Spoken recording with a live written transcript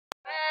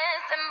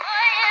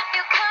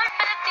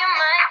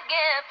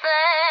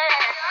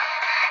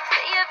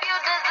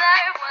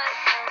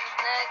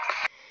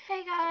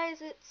Hey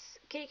guys, it's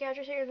Kitty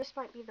Catchers here, and this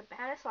might be the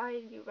baddest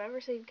lighting you've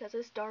ever seen because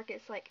it's dark.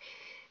 It's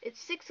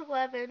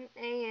 6:11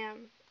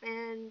 a.m.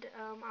 and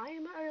I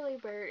am an early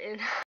bird,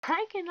 and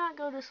I cannot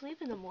go to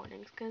sleep in the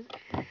mornings because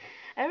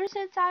ever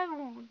since I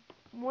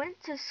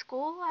went to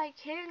school, I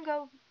can't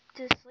go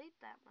to sleep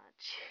that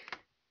much.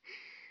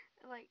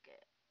 Like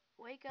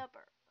wake up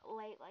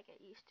late like I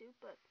used to.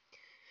 But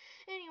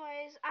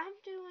anyways, I'm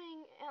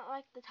doing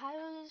like the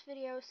title of this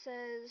video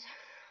says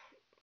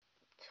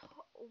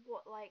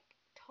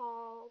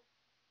tall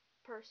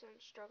person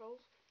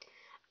struggles.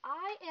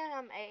 I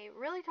am a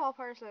really tall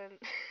person.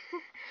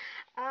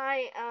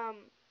 I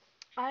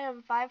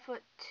am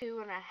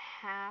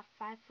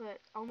 5'2.5",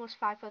 almost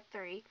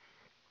 5'3",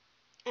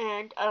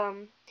 and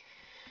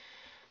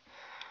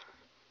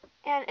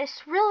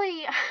it's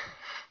really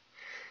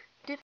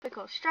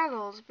difficult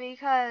struggles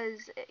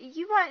because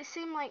you might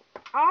seem like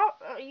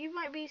you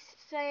might be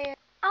saying,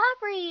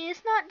 Aubrey,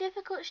 it's not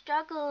difficult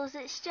struggles.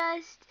 It's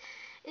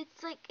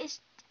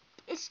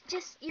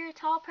just you're a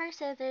tall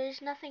person.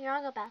 There's nothing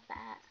wrong about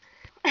that.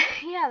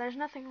 Yeah, there's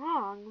nothing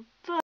wrong,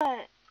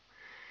 but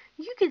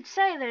you could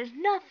say there's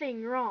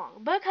nothing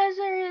wrong because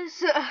there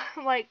is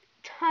like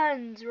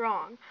tons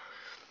wrong.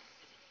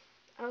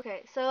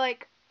 Okay, so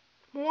like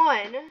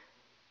one.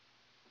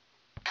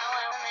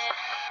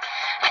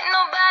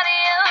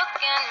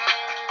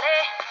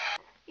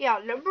 Yeah,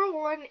 number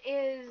one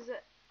is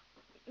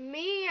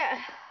me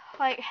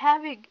like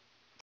having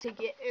to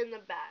get in the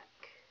back.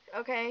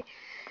 Okay,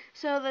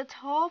 so the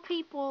tall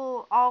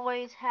people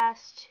always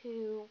has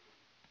to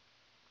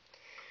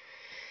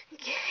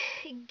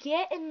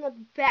get in the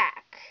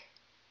back,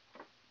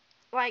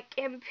 like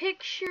in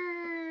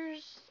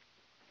pictures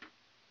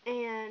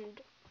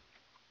and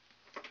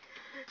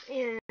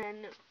I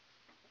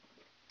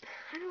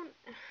don't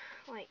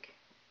like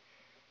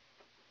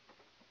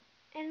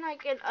and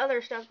like in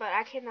other stuff, but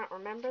I cannot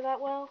remember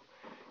that well.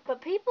 But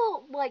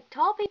people, like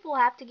tall people,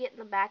 have to get in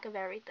the back of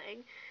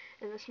everything,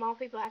 and the small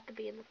people have to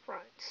be in the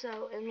front.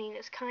 So I mean,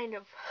 it's kind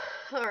of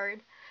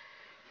hard.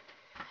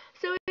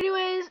 So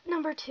anyways,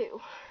 number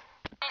two.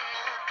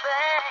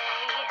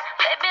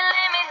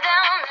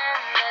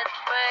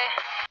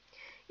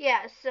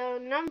 Yeah, so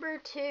number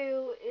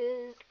two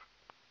is,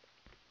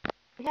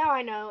 now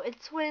I know,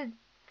 it's when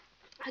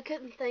I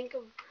couldn't think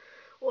of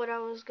what I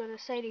was going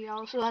to say to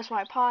y'all, so that's why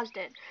I paused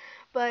it.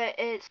 But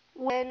it's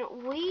when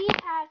we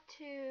have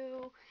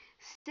to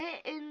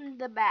sit in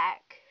the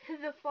back,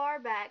 the far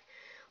back.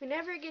 We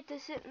never get to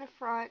sit in the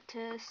front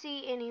to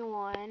see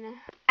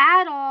anyone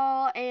at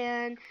all,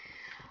 and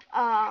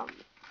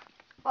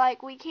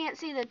like we can't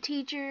see the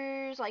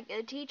teachers, like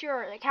a teacher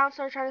or the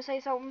counselor trying to say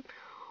something.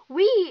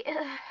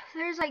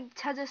 There's like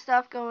tons of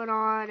stuff going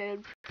on,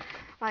 and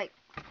like,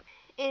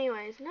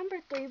 anyways,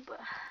 number three,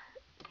 but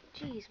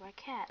jeez, my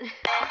cat.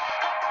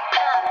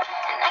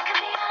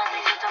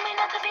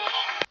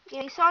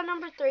 Yeah, you saw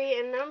number three,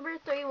 and number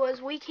three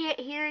was we can't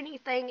hear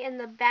anything in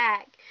the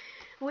back.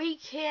 We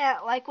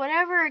can't, like,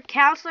 whatever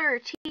counselor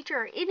or teacher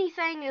or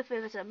anything, if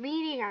it was a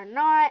meeting or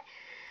not,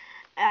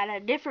 at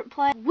a different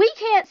place, we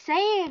can't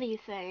say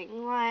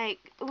anything.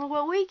 Like,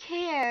 well, we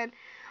can,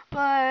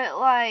 but,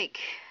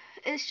 like,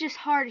 it's just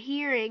hard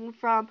hearing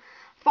from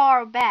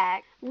far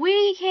back.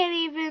 We can't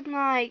even,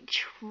 like,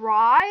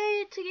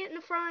 try to get in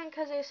the front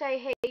because they say,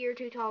 hey, you're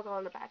too tall, go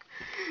in the back.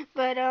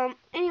 But,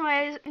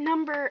 anyways,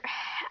 number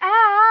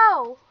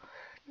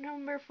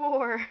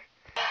four.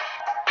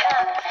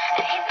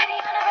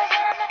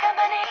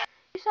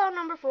 You saw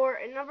number four,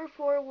 and number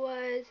four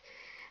was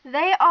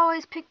they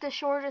always pick the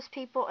shortest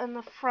people in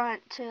the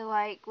front to,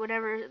 like,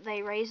 whenever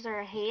they raise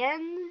their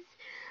hands,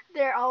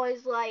 they're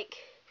always like,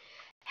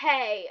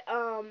 hey,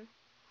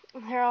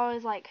 they're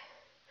always like,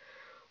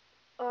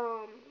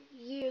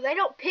 they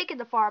don't pick in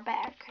the far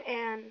back,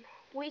 and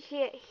we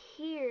can't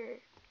hear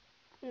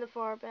in the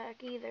far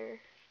back either.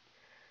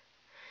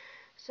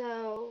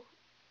 So,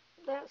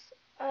 that's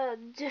a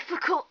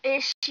difficult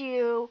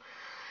issue.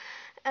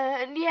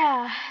 And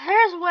yeah,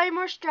 there's way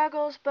more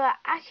struggles, but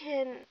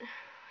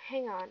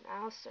hang on,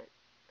 I'll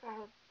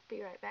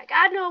be right back.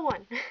 I know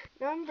one.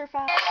 Number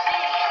five.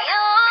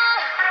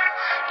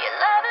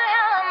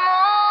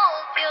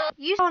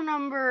 You saw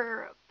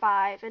number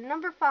five, and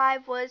number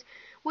five was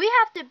we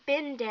have to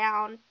bend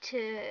down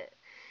to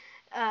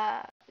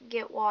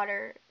get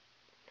water.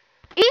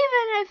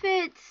 Even if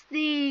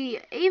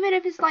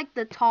it's like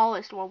the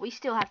tallest one, we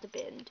still have to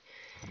bend.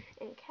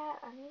 And Kat,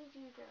 I need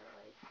you to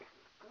like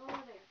go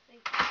over there.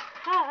 Thank you.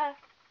 Hi.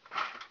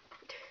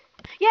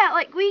 Yeah,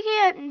 like we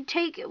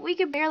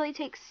can barely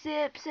take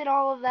sips and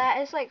all of that.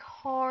 It's like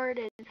hard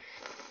and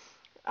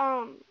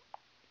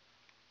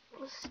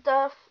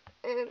stuff,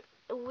 and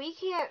we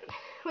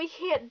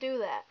can't do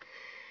that.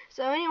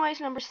 So anyways,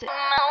 number six.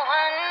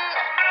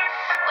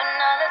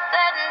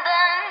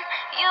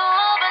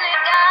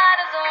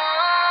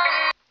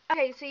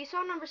 Okay, so you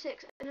saw number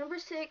six. Number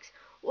six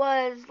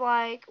was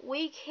like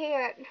we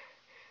can't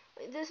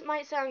this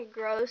might sound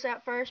gross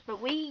at first,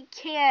 but we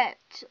can't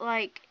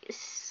like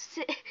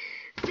sit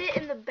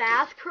in the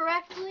bath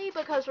correctly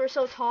because we're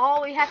so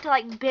tall. We have to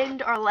like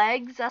bend our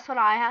legs. That's what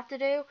I have to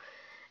do.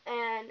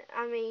 And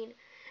I mean,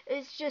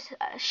 it's just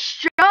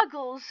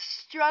struggles.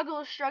 So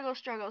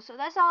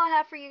that's all I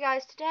have for you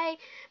guys today.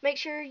 Make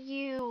sure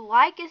you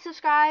like and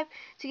subscribe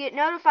to get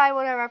notified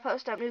whenever I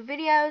post up new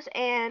videos,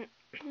 and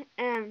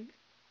and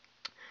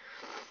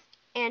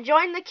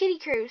join the kitty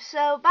crew.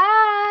 So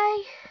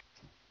bye.